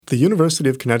The University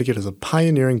of Connecticut is a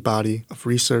pioneering body of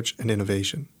research and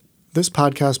innovation. This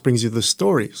podcast brings you the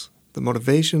stories, the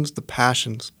motivations, the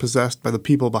passions possessed by the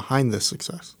people behind this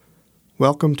success.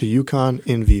 Welcome to UConn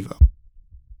in Vivo.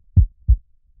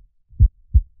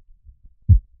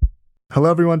 Hello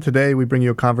everyone, today we bring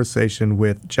you a conversation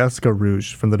with Jessica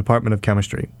Rouge from the Department of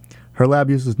Chemistry. Her lab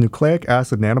uses nucleic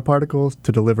acid nanoparticles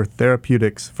to deliver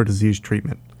therapeutics for disease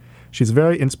treatment. She's a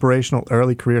very inspirational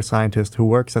early career scientist who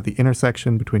works at the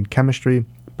intersection between chemistry,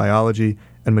 biology,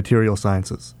 and material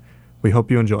sciences. We hope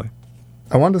you enjoy.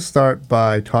 I want to start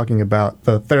by talking about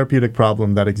the therapeutic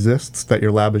problem that exists that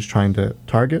your lab is trying to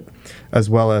target, as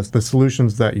well as the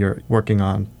solutions that you're working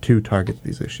on to target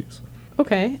these issues.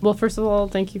 Okay. Well, first of all,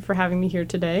 thank you for having me here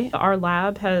today. Our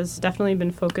lab has definitely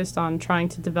been focused on trying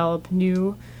to develop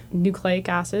new nucleic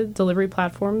acid delivery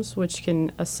platforms which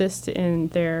can assist in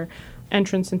their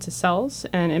entrance into cells,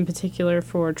 and in particular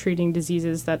for treating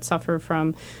diseases that suffer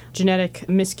from genetic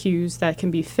miscues that can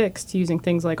be fixed using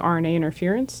things like RNA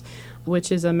interference,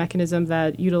 which is a mechanism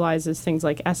that utilizes things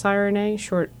like siRNA,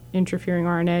 short interfering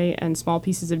RNA, and small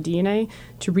pieces of DNA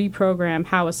to reprogram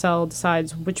how a cell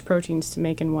decides which proteins to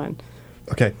make and when.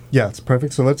 Okay, yeah, it's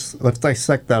perfect. So let's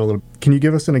dissect that a little. Can you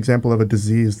give us an example of a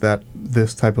disease that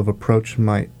this type of approach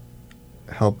might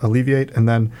help alleviate? And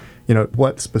then,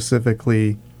 what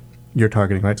specifically you're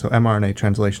targeting, right? So mRNA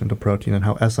translation into protein and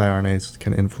how siRNAs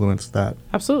can influence that.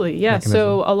 Absolutely, yeah. mechanism.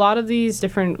 So a lot of these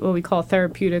different, what we call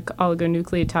therapeutic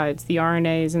oligonucleotides, the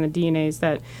RNAs and the DNAs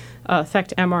that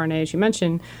affect mRNA, as you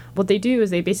mentioned, what they do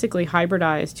is they basically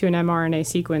hybridize to an mRNA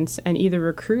sequence and either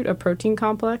recruit a protein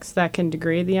complex that can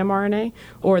degrade the mRNA,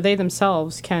 or they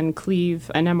themselves can cleave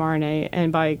an mRNA.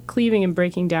 And by cleaving and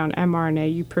breaking down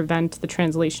mRNA, you prevent the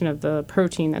translation of the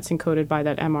protein that's encoded by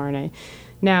that mRNA.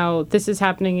 Now, this is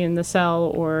happening in the cell,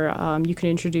 or you can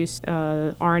introduce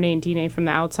RNA and DNA from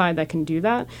the outside that can do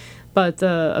that. But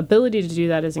the ability to do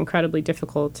that is incredibly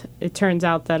difficult. It turns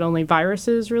out that only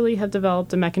viruses really have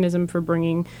developed a mechanism for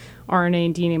bringing RNA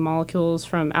and DNA molecules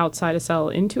from outside a cell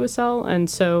into a cell. And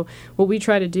so what we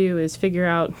try to do is figure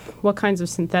out what kinds of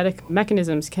synthetic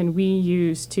mechanisms can we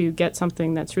use to get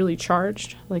something that's really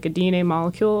charged, like a DNA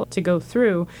molecule, to go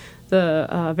through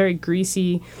the very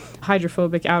greasy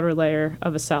hydrophobic outer layer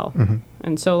of a cell. Mm-hmm.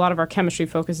 And so a lot of our chemistry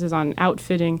focuses on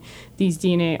outfitting these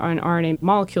DNA and RNA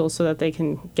molecules so that they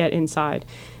can get inside.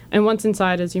 And once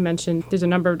inside, as you mentioned, there's a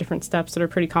number of different steps that are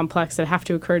pretty complex that have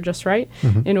to occur just right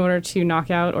in order to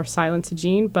knock out or silence a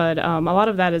gene. But a lot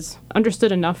of that is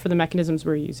understood enough for the mechanisms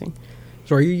we're using.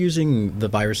 So are you using the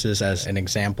viruses as an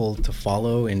example to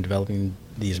follow in developing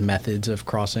these methods of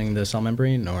crossing the cell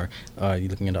membrane, or are you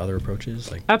looking into other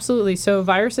approaches? Absolutely. So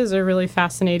viruses are really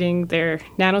fascinating. They're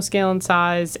nanoscale in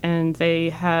size, and they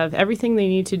have everything they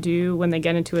need to do when they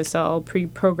get into a cell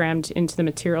pre-programmed into the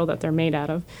material that they're made out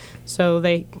of. So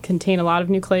they contain a lot of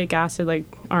nucleic acid, like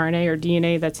RNA or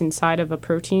DNA, that's inside of a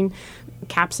protein.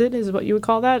 Capsid is what you would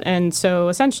call that. And so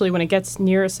essentially when it gets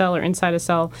near a cell or inside a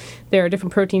cell, there are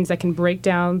different proteins that can break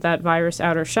down that virus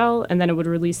outer shell, and then it would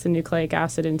release the nucleic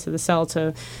acid into the cell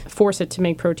to force it to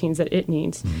make proteins that it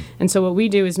needs. Mm-hmm. And so what we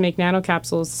do is make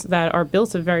nanocapsules that are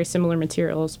built of very similar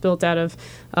materials, built out of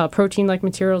protein-like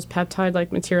materials,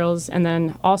 peptide-like materials, and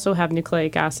then also have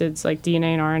nucleic acids like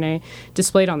DNA and RNA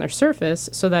displayed on their surface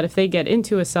so that if they get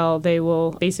into a cell, they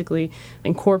will basically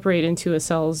incorporate into a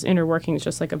cell's inner workings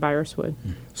just like a virus would.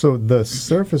 So the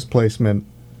surface placement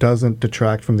doesn't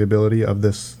detract from the ability of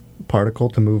this particle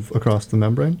to move across the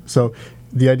membrane. So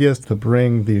the idea is to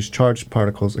bring these charged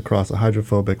particles across a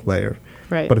hydrophobic layer.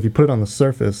 Right. But if you put it on the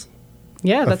surface...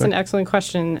 Yeah, that's an excellent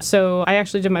question. So I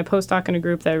actually did my postdoc in a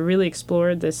group that really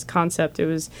explored this concept. It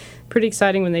was pretty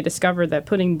exciting when they discovered that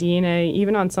putting DNA,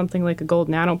 even on something like a gold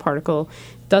nanoparticle,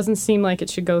 doesn't seem like it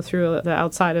should go through the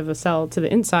outside of a cell to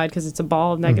the inside because it's a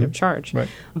ball of negative charge. Right.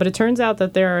 But it turns out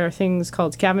that there are things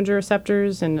called scavenger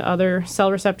receptors and other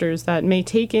cell receptors that may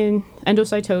take in,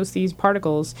 endocytose these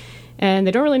particles, and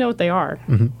they don't really know what they are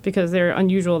because they're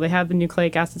unusual. They have the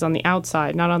nucleic acids on the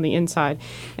outside, not on the inside.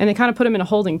 And they kind of put them in a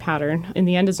holding pattern in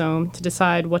the endosome to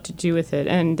decide what to do with it.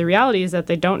 And the reality is that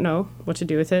they don't know what to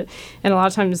do with it. And a lot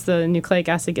of times the nucleic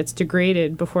acid gets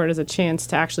degraded before it has a chance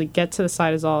to actually get to the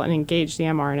cytosol and engage the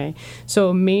mRNA. So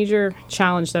a major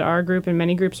challenge that our group and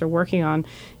many groups are working on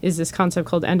is this concept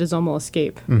called endosomal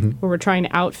escape, where we're trying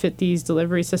to outfit these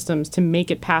delivery systems to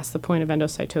make it past the point of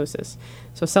endocytosis.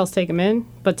 So cells take them in,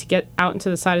 but to get out into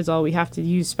the cytosol, we have to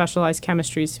use specialized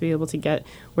chemistries to be able to get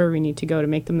where we need to go to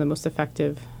make them the most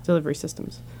effective delivery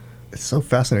systems. It's so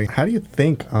fascinating. How do you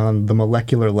think on the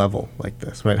molecular level like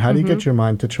this, right? How do you get your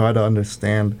mind to try to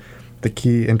understand the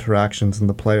key interactions and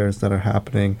the players that are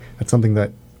happening at something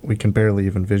that we can barely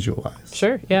even visualize.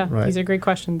 Sure, yeah. Right. These are great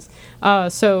questions.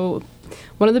 So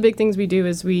one of the big things we do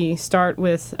is we start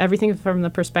with everything from the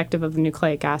perspective of the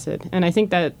nucleic acid. And I think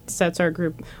that sets our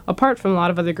group apart from a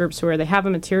lot of other groups where they have a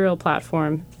material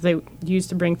platform they use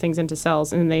to bring things into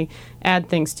cells and they add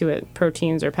things to it,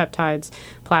 proteins or peptides,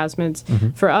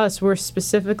 plasmids. For us, we're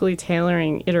specifically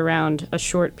tailoring it around a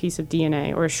short piece of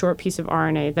DNA or a short piece of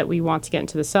RNA that we want to get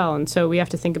into the cell. And so we have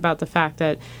to think about the fact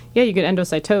that, yeah, you get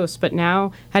endocytose, but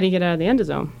now how do you get out of the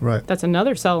endosome? Right. That's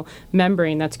another cell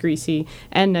membrane that's greasy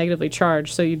and negatively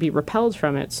charged, so you'd be repelled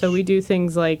from it. So we do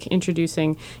things like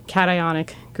introducing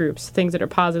cationic groups, things that are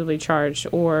positively charged,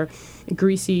 or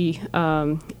greasy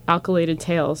alkylated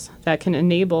tails that can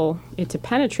enable it to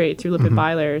penetrate through lipid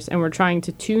bilayers. And we're trying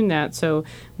to tune that so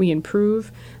we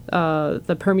improve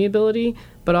the permeability,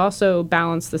 but also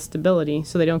balance the stability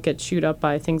so they don't get chewed up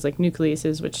by things like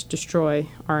nucleases, which destroy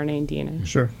RNA and DNA.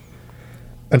 Sure.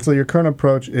 And so your current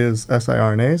approach is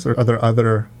siRNAs, or are there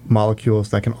other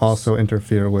molecules that can also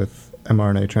interfere with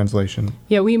mRNA translation?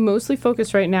 Yeah, we mostly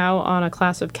focus right now on a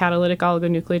class of catalytic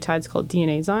oligonucleotides called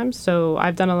DNazymes. So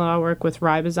I've done a lot of work with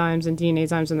ribozymes and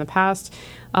DNazymes in the past.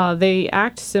 They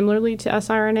act similarly to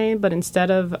siRNA, but instead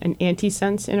of an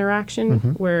antisense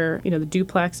interaction where the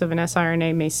duplex of an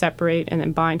siRNA may separate and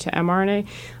then bind to mRNA,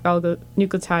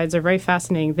 oligonucleotides are very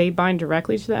fascinating. They bind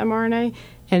directly to the mRNA,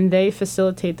 and they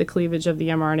facilitate the cleavage of the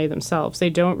mRNA themselves. They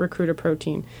don't recruit a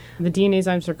protein. The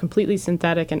DNazymes are completely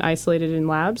synthetic and isolated in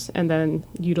labs and then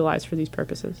utilized for these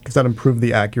purposes. Does that improve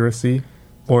the accuracy,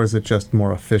 or is it just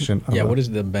more efficient? Yeah, what is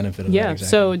the benefit of that exactly?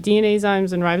 So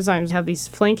DNazymes and ribozymes have these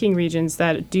flanking regions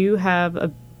that do have a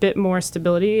bit more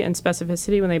stability and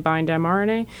specificity when they bind to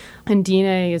mRNA. And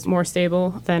DNA is more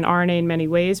stable than RNA in many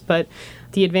ways, but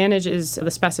the advantage is the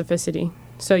specificity.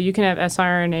 So you can have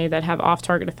siRNA that have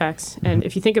off-target effects. And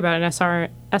if you think about it,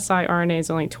 siRNA is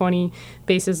only 20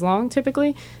 bases long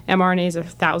typically. mRNAs are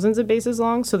thousands of bases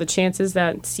long. So the chances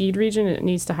that seed region it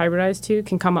needs to hybridize to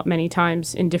can come up many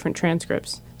times in different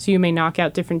transcripts. So you may knock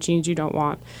out different genes you don't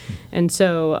want. And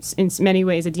so in many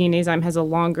ways, a DNazyme has a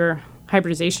longer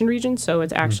hybridization region, so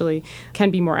it actually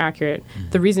can be more accurate.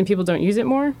 The reason people don't use it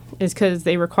more is because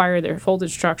they require their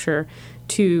folded structure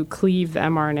to cleave the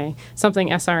mRNA, something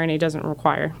siRNA doesn't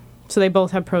require. So they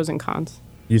both have pros and cons.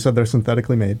 You said they're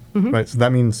synthetically made, right? So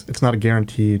that means it's not a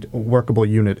guaranteed workable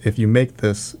unit. If you make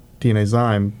this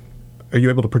DNazyme, are you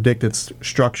able to predict its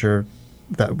structure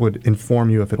that would inform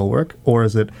you if it'll work? Or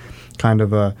is it kind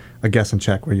of a guess and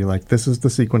check where you're like, this is the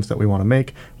sequence that we want to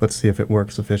make. Let's see if it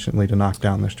works sufficiently to knock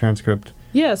down this transcript.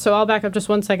 Yeah, so I'll back up just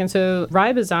one second. So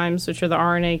ribozymes, which are the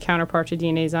RNA counterpart to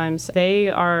DNazymes, they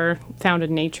are found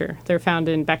in nature. They're found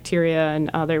in bacteria,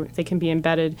 and they can be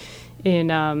embedded in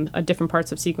different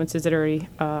parts of sequences that already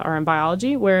are in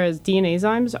biology, whereas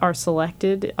DNazymes are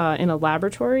selected in a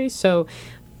laboratory. So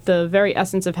the very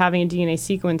essence of having a DNA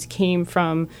sequence came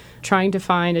from trying to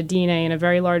find a DNA in a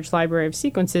very large library of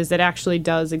sequences that actually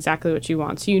does exactly what you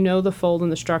want. So the fold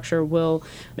and the structure will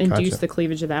induce the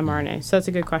cleavage of the mRNA. So that's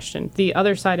a good question. The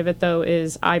other side of it, though,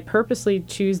 is I purposely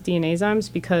choose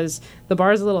DNazymes because the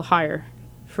bar is a little higher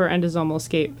for endosomal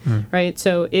escape, right?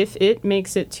 So if it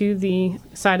makes it to the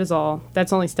cytosol,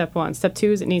 that's only step one. Step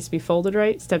two is it needs to be folded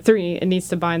right. Step three, it needs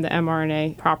to bind the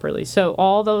mRNA properly. So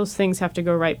all those things have to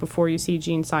go right before you see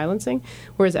gene silencing,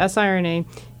 whereas siRNA,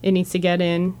 it needs to get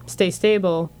in, stay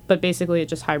stable, but basically it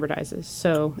just hybridizes.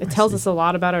 So it tells us a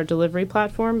lot about our delivery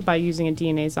platform by using a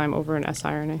DNazyme over an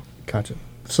siRNA. Gotcha.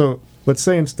 So let's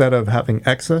say instead of having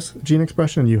excess gene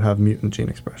expression, you have mutant gene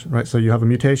expression, right? So you have a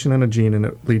mutation in a gene and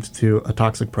it leads to a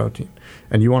toxic protein.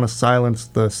 And you want to silence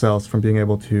the cells from being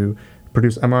able to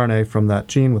produce mRNA from that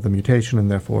gene with a mutation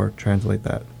and therefore translate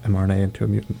that mRNA into a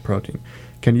mutant protein.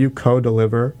 Can you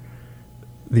co-deliver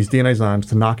these DNazymes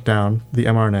to knock down the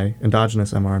mRNA,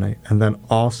 endogenous mRNA, and then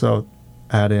also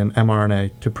add in mRNA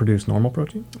to produce normal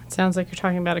protein? It sounds like you're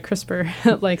talking about a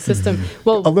CRISPR-like system.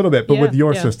 Well, a little bit, but with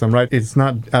your system, right? It's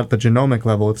not at the genomic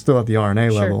level, it's still at the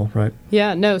RNA level, right?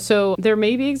 Yeah, no, so there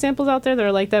may be examples out there that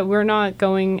are like that. We're not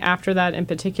going after that in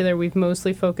particular. We've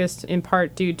mostly focused in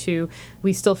part due to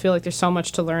we still feel like there's so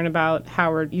much to learn about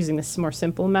how we're using this more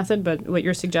simple method, but what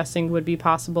you're suggesting would be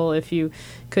possible if you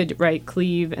could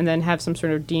cleave and then have some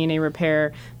sort of DNA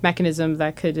repair mechanism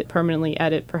that could permanently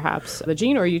edit perhaps the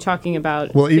gene, or are you talking about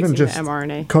even just the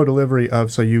mRNA? Co-delivery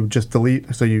of, so you just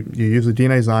delete, so you use a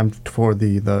DNazyme for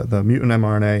the mutant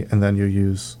mRNA, and then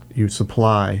you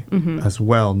supply as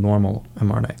well normal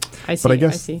mRNA. I see. But I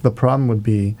guess the problem would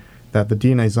be that the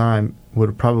DNazyme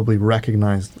would probably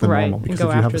recognize the normal, because if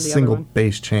you have a single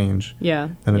base change,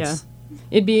 then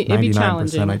It'd be 99%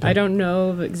 challenging. identical. I don't know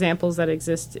of examples that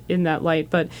exist in that light,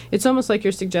 but it's almost like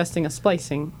you're suggesting a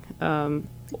splicing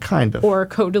Kind of. or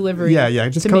co-delivery Yeah,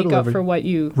 just to make up co-delivery. for what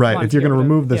you Right. want If you're to going to get rid of.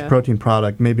 remove this Yeah. protein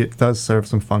product, maybe it does serve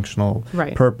some functional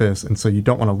Right. purpose, and so you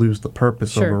don't want to lose the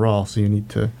purpose Sure. overall, so you need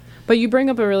to... But you bring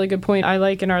up a really good point. I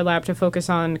like in our lab to focus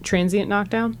on transient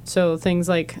knockdown. So things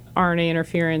like RNA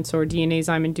interference or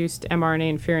DNA-enzyme-induced mRNA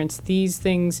interference, these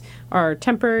things are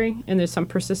temporary, and there's some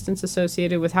persistence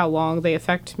associated with how long they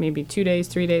affect, maybe 2 days,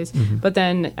 3 days. But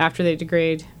then after they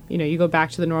degrade, you go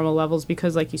back to the normal levels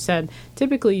because, like you said,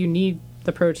 typically you need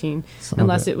the protein. Some of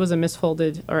Unless it. it was a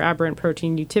misfolded or aberrant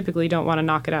protein, you typically don't want to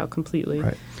knock it out completely.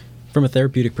 Right. From a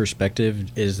therapeutic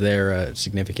perspective, is there a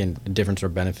significant difference or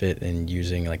benefit in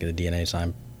using like a DNA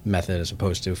enzyme method as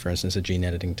opposed to, for instance, a gene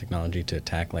editing technology to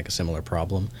attack like a similar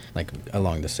problem, like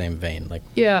along the same vein? Like,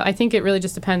 Yeah, I think it really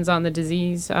just depends on the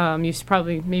disease. You've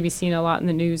probably maybe seen a lot in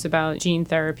the news about gene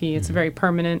therapy. It's very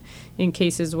permanent. In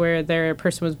cases where a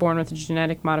person was born with a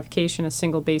genetic modification, a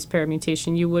single base pair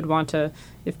mutation, you would want to,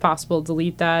 if possible,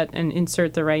 delete that and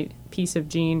insert the right piece of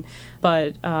gene.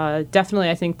 But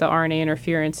definitely I think the RNA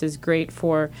interference is great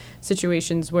for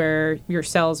situations where your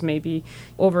cells may be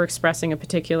overexpressing a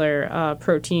particular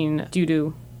protein due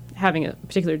to having a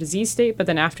particular disease state, but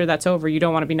then after that's over, you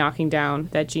don't want to be knocking down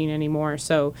that gene anymore.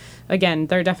 So again,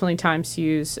 there are definitely times to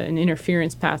use an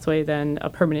interference pathway than a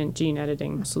permanent gene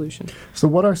editing solution. So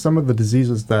what are some of the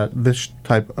diseases that this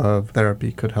type of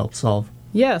therapy could help solve?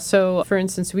 Yeah, so for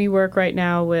instance, we work right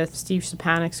now with Steve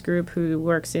Stepanik's group, who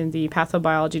works in the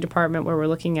pathobiology department, where we're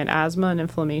looking at asthma and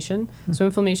inflammation. So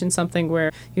inflammation is something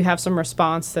where you have some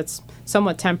response that's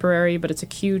somewhat temporary, but it's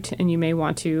acute, and you may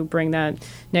want to bring that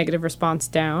negative response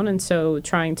down. And so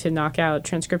trying to knock out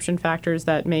transcription factors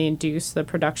that may induce the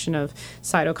production of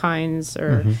cytokines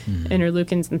or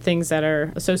interleukins and things that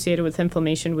are associated with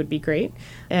inflammation would be great.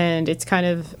 And it's kind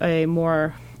of a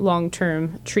more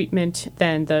long-term treatment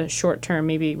than the short-term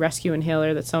maybe rescue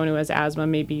inhaler that someone who has asthma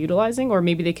may be utilizing, or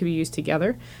maybe they could be used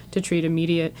together to treat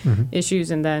immediate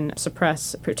issues and then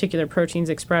suppress particular proteins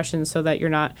expression so that you're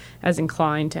not as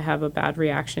inclined to have a bad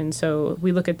reaction. So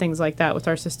we look at things like that with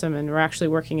our system, and we're actually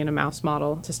working in a mouse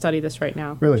model to study this right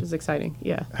now, Really? which is exciting.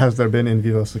 Yeah. Has there been in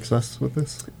vivo success with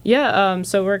this? Yeah,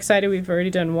 so we're excited. We've already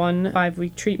done one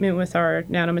 5-week treatment with our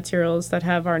nanomaterials that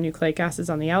have our nucleic acids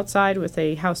on the outside with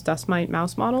a house dust mite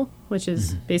mouse model, which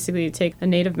is basically you take a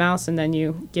native mouse and then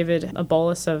you give it a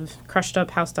bolus of crushed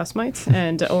up house dust mites.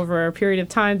 And over a period of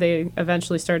time, they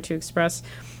eventually start to express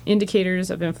indicators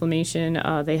of inflammation.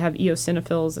 They have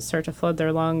eosinophils that start to flood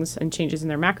their lungs and changes in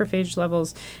their macrophage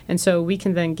levels. And so we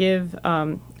can then give,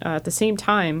 at the same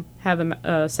time, have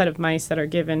a set of mice that are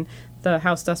given the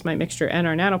house dust mite mixture and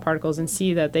our nanoparticles and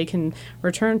see that they can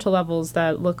return to levels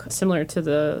that look similar to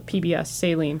the PBS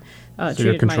saline So your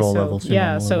treated mice. control So, levels, your yeah,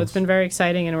 normal so levels. it's been very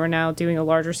exciting, and we're now doing a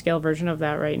larger scale version of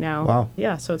that right now. Wow.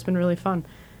 Yeah, so it's been really fun.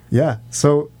 Yeah.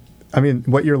 So, I mean,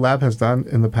 what your lab has done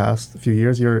in the past few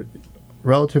years, you're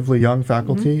relatively young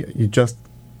faculty. You just,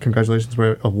 congratulations,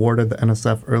 were awarded the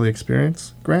NSF Early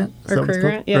Experience Grant. Is Or that what it's career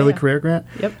called? grant? Yeah, Early yeah. Career Grant.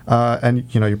 Yep.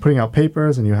 And, you're putting out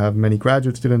papers, and you have many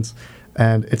graduate students.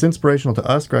 And it's inspirational to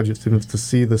us graduate students to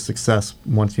see the success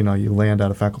once, you land at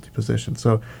a faculty position.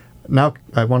 So now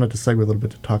I wanted to segue a little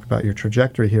bit to talk about your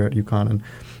trajectory here at UConn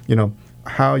and,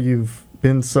 how you've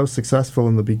been so successful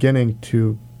in the beginning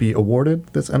to be awarded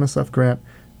this NSF grant,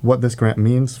 what this grant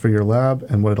means for your lab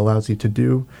and what it allows you to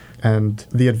do, and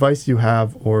the advice you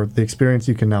have or the experience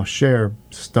you can now share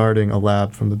starting a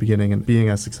lab from the beginning and being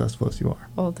as successful as you are.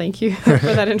 Well, thank you for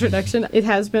that introduction. It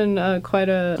has been quite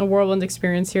a whirlwind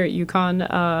experience here at UConn.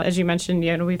 As you mentioned,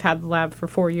 we've had the lab for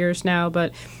 4 years now,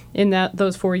 but in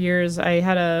those 4 years, I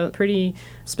had a pretty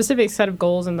specific set of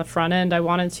goals in the front end. I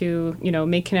wanted to,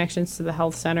 make connections to the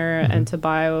health center and to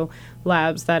bio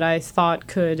labs that I thought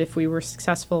could, if we were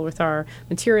successful with our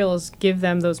materials, give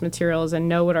them those materials and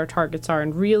know what our targets are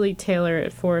and really tailor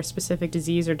it for a specific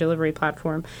disease or delivery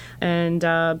platform. And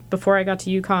before I got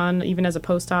to UConn, even as a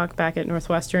postdoc back at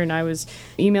Northwestern, I was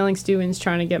emailing students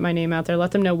trying to get my name out there,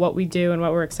 let them know what we do and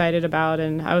what we're excited about.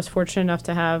 And I was fortunate enough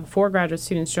to have 4 graduate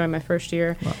students join my first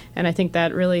year. Wow. And I think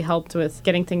that really helped with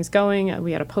getting things going.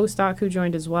 We had a postdoc who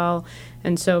joined as well.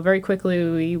 And so very quickly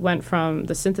we went from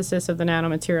the synthesis of the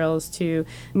nanomaterials to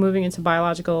moving into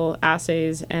biological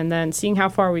assays and then seeing how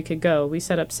far we could go. We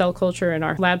set up cell culture in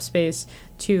our lab space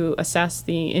to assess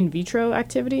the in vitro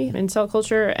activity in cell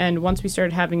culture. And once we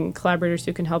started having collaborators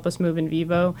who can help us move in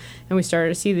vivo and we started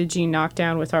to see the gene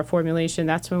knockdown with our formulation,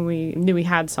 that's when we knew we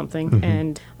had something.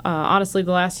 And honestly,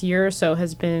 the last year or so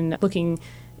has been looking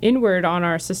inward on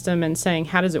our system and saying,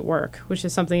 how does it work, which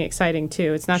is something exciting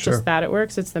too. It's not Sure. just that it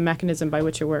works, it's the mechanism by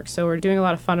which it works. So we're doing a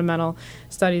lot of fundamental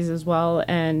studies as well,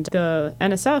 and the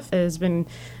NSF has been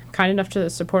kind enough to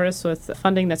support us with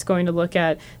funding that's going to look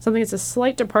at something that's a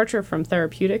slight departure from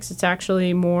therapeutics. It's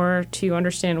actually more to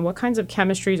understand what kinds of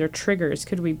chemistries or triggers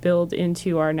could we build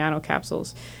into our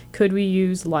nanocapsules. Could we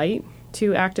use light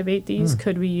to activate these?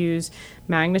 Could we use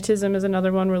magnetism is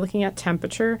another one? We're looking at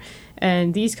temperature.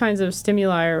 And these kinds of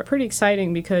stimuli are pretty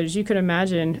exciting because you could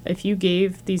imagine if you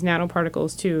gave these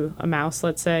nanoparticles to a mouse,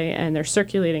 let's say, and they're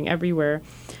circulating everywhere,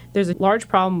 there's a large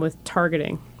problem with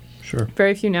targeting. Sure.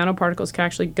 Very few nanoparticles can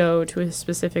actually go to a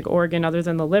specific organ other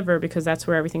than the liver because that's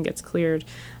where everything gets cleared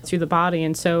through the body.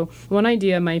 And so one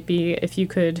idea might be if you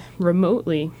could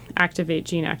remotely activate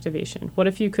gene activation. What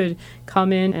if you could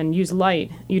come in and use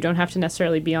light? You don't have to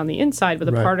necessarily be on the inside, but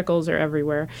the Right. particles are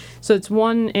everywhere. So it's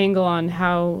one angle on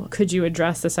how could you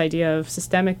address this idea of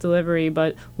systemic delivery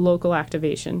but local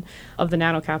activation of the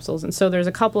nanocapsules. And so there's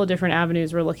a couple of different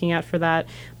avenues we're looking at for that,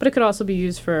 but it could also be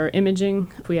used for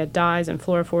imaging if we had dyes and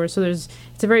fluorophores. So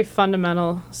it's a very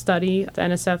fundamental study, the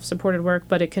NSF supported work,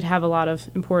 but it could have a lot of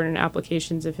important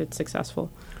applications if it's successful.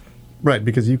 Right,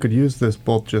 because you could use this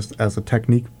both just as a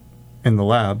technique in the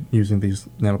lab using these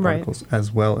nanoparticles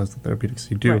as well as the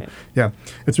therapeutics you do. Right. Yeah,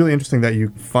 it's really interesting that you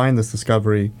find this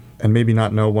discovery and maybe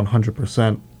not know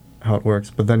 100% how it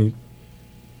works, but then you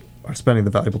are spending the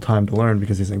valuable time to learn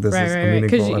because you think this is a meaningful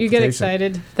Because you get application.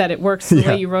 excited that it works the Yeah.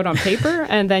 way you wrote on paper,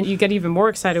 and then you get even more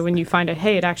excited when you find out,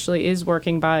 hey, it actually is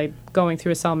working by going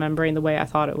through a cell membrane the way I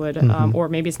thought it would. Or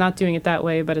maybe it's not doing it that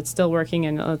way, but it's still working,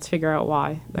 and let's figure out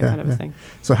why, that kind of a thing.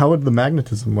 So how would the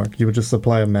magnetism work? You would just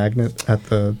supply a magnet at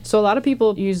the... So a lot of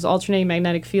people use alternating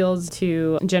magnetic fields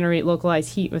to generate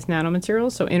localized heat with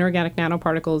nanomaterials. So inorganic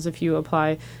nanoparticles, if you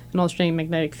apply an alternating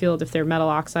magnetic field, if they're metal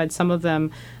oxides, some of them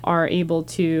are able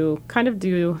to kind of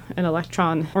do an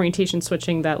electron orientation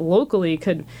switching that locally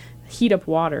could heat up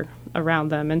water around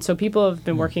them. And so people have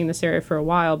been working in this area for a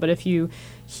while, but if you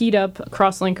heat up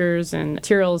cross-linkers and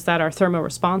materials that are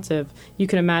thermoresponsive, you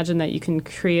can imagine that you can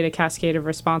create a cascade of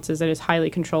responses that is highly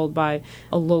controlled by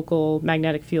a local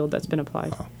magnetic field that's been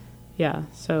applied. Wow. Yeah,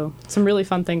 so some really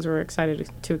fun things we're excited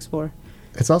to explore.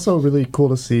 It's also really cool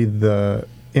to see the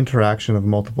interaction of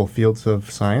multiple fields of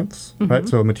science, right?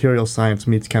 So material science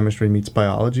meets chemistry meets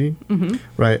biology,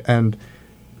 right? And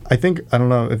I think, I don't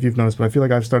know if you've noticed, but I feel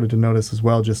like I've started to notice as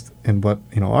well just in what,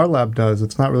 our lab does,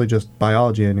 it's not really just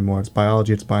biology anymore. It's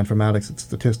biology, it's bioinformatics, it's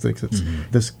statistics. It's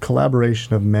this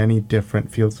collaboration of many different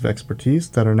fields of expertise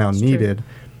that are now It's needed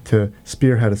to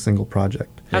spearhead a single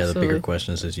project. Yeah, the Absolutely. bigger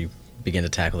questions as you begin to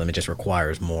tackle them, it just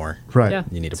requires more. Right. Yeah,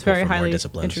 You need to it's pull very from more highly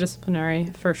disciplines.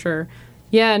 interdisciplinary for sure.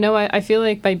 Yeah, no, I feel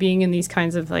like by being in these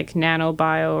kinds of like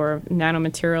nanobio or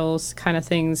nanomaterials kind of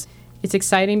things, it's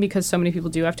exciting because so many people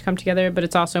do have to come together, but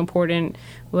it's also important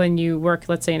when you work,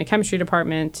 let's say, in a chemistry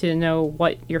department to know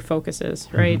what your focus is,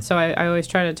 right? So I always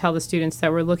try to tell the students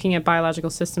that we're looking at biological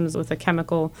systems with a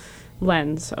chemical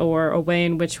lens or a way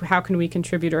in which how can we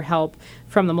contribute or help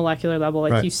from the molecular level,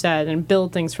 like Right. you said, and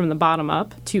build things from the bottom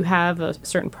up to have a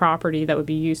certain property that would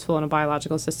be useful in a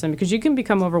biological system. Because you can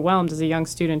become overwhelmed as a young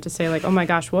student to say, like, oh my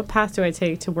gosh, what path do I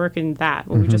take to work in that,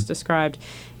 what we just described?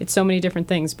 It's so many different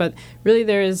things. But really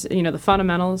there is, the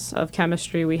fundamentals of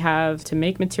chemistry we have to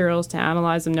make materials, to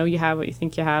analyze them, know you have what you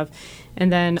think you have, and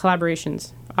then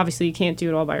collaborations. Obviously, you can't do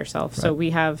it all by yourself. So Right. we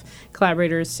have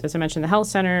collaborators, as I mentioned, the Health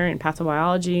Center and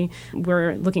pathobiology.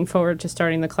 We're looking forward to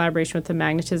starting the collaboration with the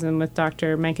magnetism with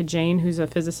Dr. Manka Jain, who's a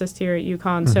physicist here at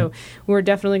UConn. So we're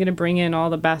definitely going to bring in all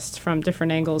the best from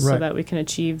different angles so Right. that we can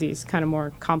achieve these kind of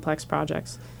more complex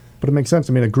projects. But it makes sense.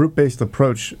 I mean, a group-based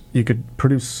approach, you could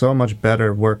produce so much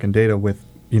better work and data with,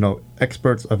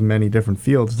 experts of many different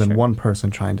fields than Sure. one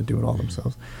person trying to do it all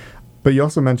themselves. But you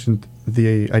also mentioned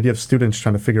the idea of students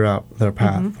trying to figure out their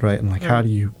path, right? And how do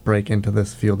you break into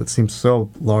this field? It seems so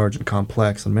large and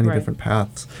complex and many Right. different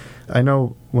paths. I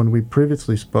know when we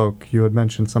previously spoke, you had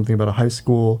mentioned something about a high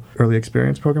school early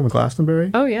experience program with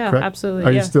Glastonbury. Oh, yeah, correct? absolutely.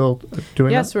 Are yeah. you still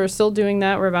doing Yes, that? we're still doing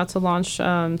that. We're about to launch,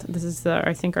 this is,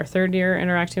 I think, our third year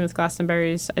interacting with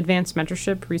Glastonbury's Advanced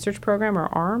Mentorship Research Program, or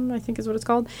ARM, I think is what it's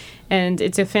called. And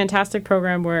it's a fantastic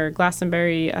program where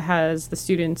Glastonbury has the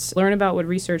students learn about what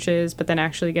research is, but then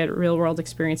actually get real-world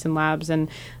experience in labs. And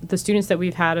the students that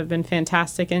we've had have been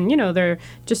fantastic. And, they're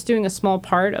just doing a small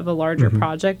part of a larger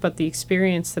project, but the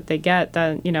experience that they get,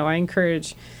 that,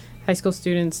 I high school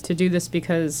students to do this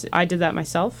because I did that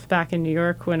myself back in New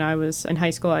York when I was in high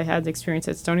school. I had the experience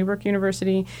at Stony Brook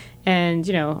University. And,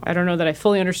 I don't know that I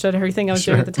fully understood everything I was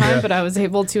doing at the time, but I was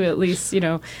able to at least,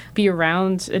 be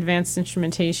around advanced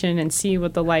instrumentation and see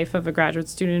what the life of a graduate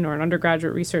student or an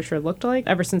undergraduate researcher looked like.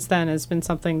 Ever since then has been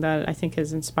something that I think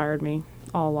has inspired me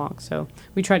all along. So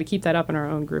we try to keep that up in our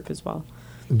own group as well.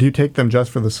 Do you take them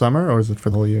just for the summer, or is it for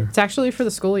the whole year? It's actually for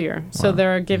the school year. So Wow.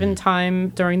 they're given time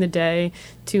during the day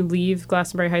to leave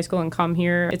Glastonbury High School and come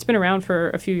here. It's been around for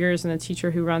a few years, and the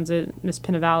teacher who runs it, Miss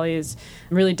Pinnavalli, is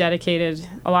really dedicated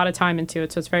a lot of time into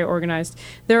it, so it's very organized.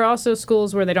 There are also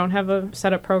schools where they don't have a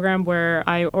set-up program, where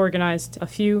I organized a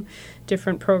few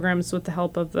different programs with the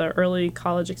help of the Early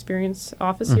College Experience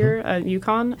Office here at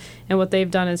UConn. And what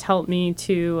they've done is help me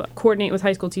to coordinate with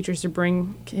high school teachers to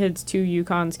bring kids to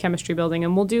UConn's chemistry building.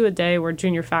 And we'll do a day where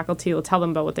junior faculty will tell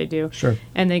them about what they do. Sure.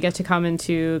 And they get to come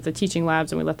into the teaching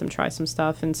labs and we let them try some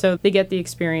stuff. And so they get the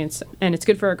experience. And it's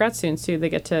good for our grad students too. They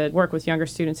get to work with younger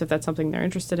students if that's something they're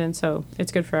interested in. So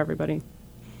it's good for everybody.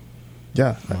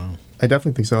 Yeah, Wow. I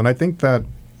definitely think so. And I think that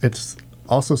it's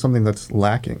also something that's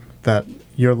lacking, that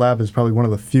your lab is probably one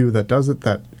of the few that does it,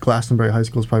 that Glastonbury High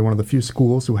School is probably one of the few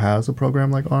schools who has a program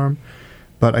like ARM.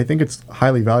 But I think it's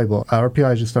highly valuable. Our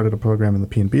PI just started a program in the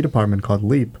P&B department called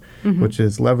LEAP, which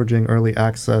is leveraging early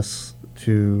access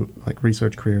to like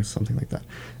research careers, something like that.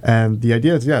 And the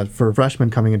idea is, for freshmen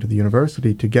coming into the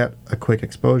university to get a quick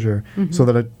exposure so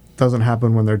that it doesn't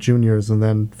happen when they're juniors and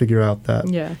then figure out that,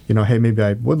 hey, maybe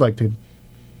I would like to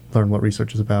learn what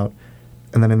research is about.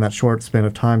 And then in that short span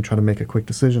of time, try to make a quick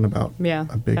decision about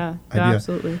a big idea.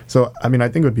 Absolutely. So, I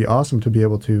think it would be awesome to be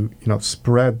able to,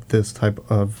 spread this type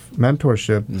of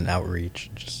mentorship. And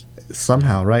outreach. Just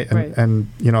somehow, right? And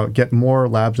get more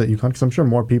labs at UConn, because I'm sure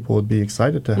more people would be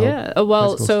excited to help. Yeah,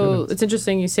 well, high school so students. it's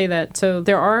interesting you say that. So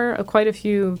there are quite a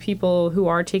few people who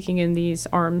are taking in these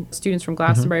ARM students from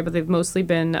Glastonbury, but they've mostly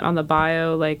been on the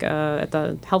bio, at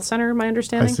the health center, my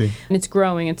understanding. I see. And it's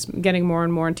growing. It's getting more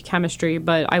and more into chemistry.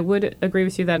 But I would agree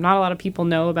with you that not a lot of people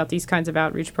know about these kinds of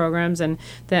outreach programs. And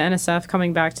the NSF,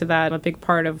 coming back to that, a big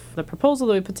part of the proposal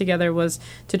that we put together was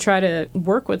to try to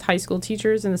work with high school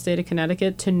teachers in the state of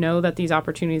Connecticut to know that these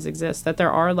opportunities exist, that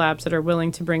there are labs that are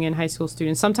willing to bring in high school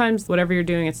students. Sometimes whatever you're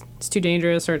doing, it's too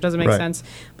dangerous or it doesn't make sense.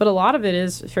 But a lot of it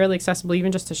is fairly accessible,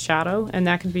 even just to shadow. And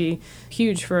that could be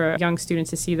huge for young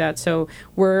students to see that. So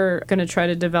we're going to try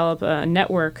to develop a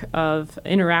network of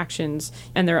interactions.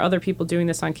 And there are other people doing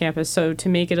this on campus. So to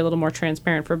make it a little more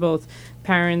transparent for both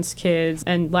parents, kids,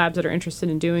 and labs that are interested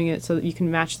in doing it so that you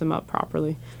can match them up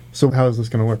properly. So how is this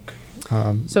going to work?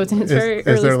 So it's in its very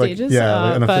early stages.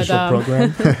 An official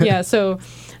program? So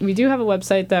we do have a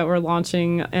website that we're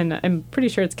launching, and I'm pretty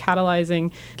sure it's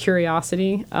catalyzing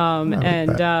curiosity.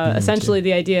 Essentially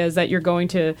the idea is that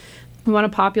we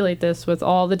want to populate this with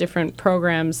all the different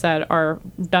programs that are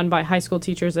done by high school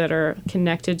teachers that are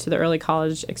connected to the early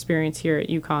college experience here at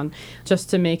UConn, just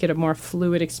to make it a more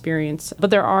fluid experience. But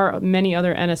there are many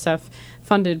other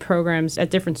NSF-funded programs at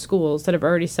different schools that have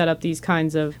already set up these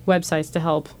kinds of websites to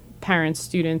help parents,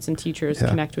 students, and teachers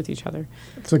connect with each other.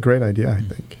 It's a great idea, I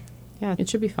think. Yeah, it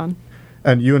should be fun.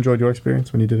 And you enjoyed your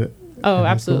experience when you did it? Oh,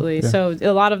 absolutely. Yeah. So a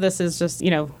lot of this is just,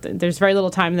 there's very little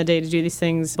time in the day to do these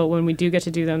things, but when we do get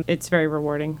to do them, it's very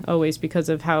rewarding, always, because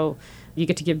of how you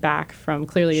get to give back from,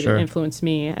 clearly it influenced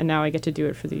me, and now I get to do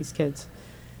it for these kids.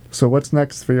 So what's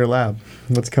next for your lab?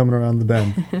 What's coming around the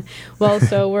bend? Well,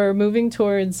 so we're moving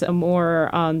towards a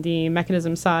more on the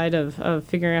mechanism side of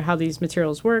figuring out how these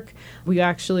materials work. We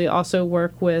actually also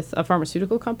work with a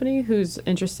pharmaceutical company who's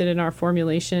interested in our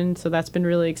formulation. So that's been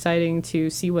really exciting to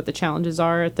see what the challenges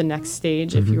are at the next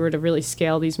stage. If you were to really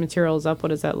scale these materials up, what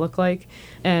does that look like?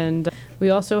 And we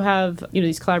also have,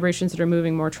 these collaborations that are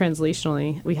moving more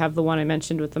translationally. We have the one I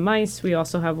mentioned with the mice. We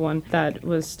also have one that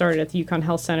was started at the UConn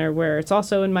Health Center where it's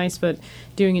also in mice, but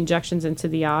doing injections into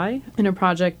the eye in a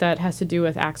project that has to do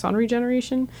with axon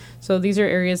regeneration. So these are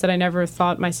areas that I never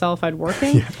thought myself I'd work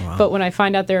in. Wow. But when I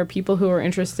find out there are people who are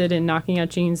interested in knocking out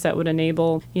genes that would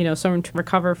enable, someone to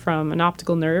recover from an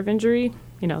optical nerve injury,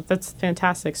 that's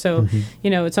fantastic. So,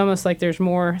 it's almost like there's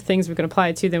more things we can apply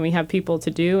it to than we have people to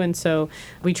do. And so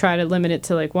we try to limit it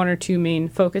to like one or two main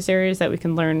focus areas that we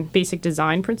can learn basic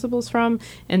design principles from.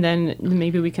 And then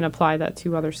maybe we can apply that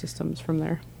to other systems from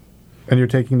there. And you're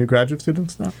taking new graduate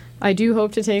students now? I do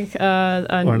hope to take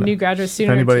a new graduate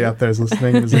student. If anybody out there is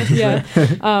listening is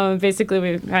interested. Basically,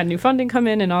 we've had new funding come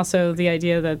in, and also the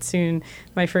idea that soon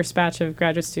my first batch of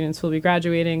graduate students will be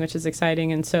graduating, which is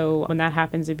exciting. And so when that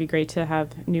happens, it'd be great to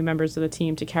have new members of the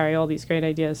team to carry all these great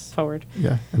ideas forward.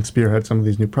 Yeah, and spearhead some of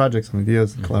these new projects and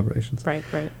ideas and collaborations.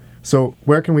 Right. So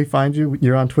where can we find you?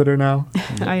 You're on Twitter now?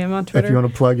 I am on Twitter. If you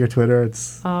want to plug your Twitter,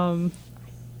 it's...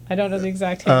 I don't know the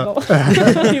exact handle.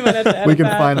 You might have to edit we can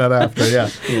find that after, yeah.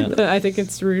 I think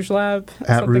it's Rouge Lab.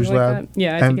 At Rouge like Lab? That.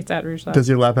 Yeah, I think it's at Rouge Lab. Does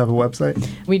your lab have a website?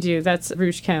 We do. That's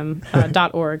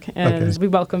rougechem.org. And Okay. we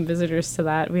welcome visitors to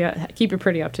that. We keep it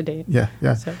pretty up to date. Yeah.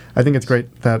 So. I think it's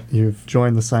great that you've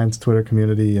joined the science Twitter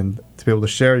community and to be able to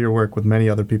share your work with many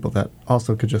other people that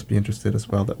also could just be interested as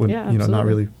well, that would not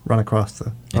really run across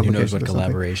the and who knows what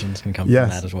collaborations can come from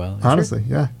that as well. Honestly,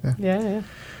 yeah. Yeah.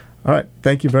 All right.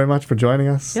 Thank you very much for joining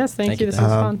us. Yes, thank you. This was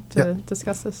fun to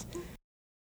discuss this.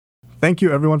 Thank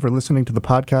you, everyone, for listening to the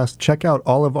podcast. Check out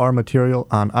all of our material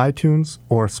on iTunes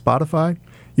or Spotify.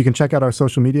 You can check out our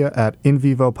social media at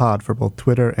InVivoPod for both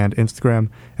Twitter and Instagram,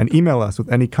 and email us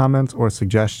with any comments or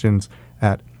suggestions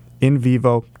at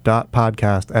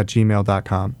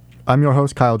invivo.podcast@gmail.com. I'm your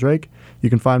host, Kyle Drake. You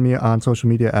can find me on social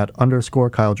media at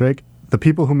 _Kyle Drake. The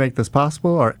people who make this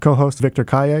possible are co-host Victor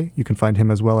Kaye. You can find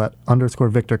him as well at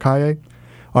 _Victor Kaye.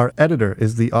 Our editor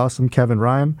is the awesome Kevin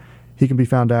Ryan. He can be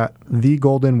found at The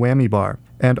Golden Whammy Bar.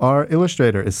 And our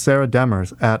illustrator is Sarah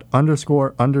Demers at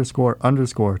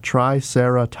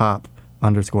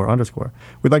 ___try_Sarah_top__.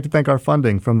 We'd like to thank our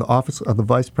funding from the Office of the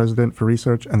Vice President for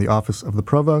Research and the Office of the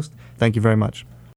Provost. Thank you very much.